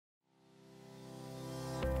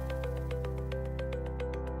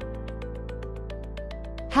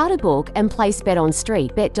How to book and place bet on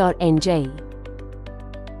STREETBET.NG.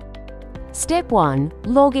 Step 1.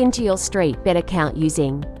 Log into your StreetBet account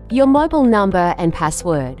using your mobile number and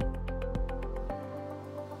password.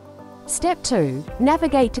 Step 2.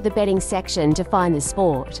 Navigate to the betting section to find the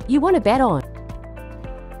sport you want to bet on.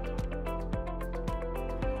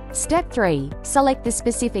 Step 3. Select the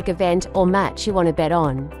specific event or match you want to bet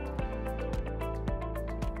on.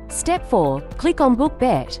 Step 4. Click on Book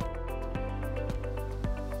Bet.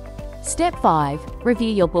 Step 5. Review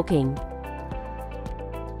your booking.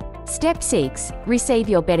 Step 6. Receive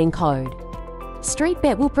your betting code.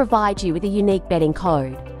 StreetBet will provide you with a unique betting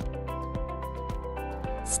code.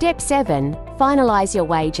 Step 7. Finalize your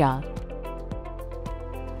wager.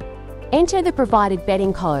 Enter the provided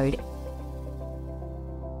betting code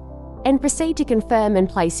and proceed to confirm and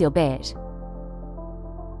place your bet.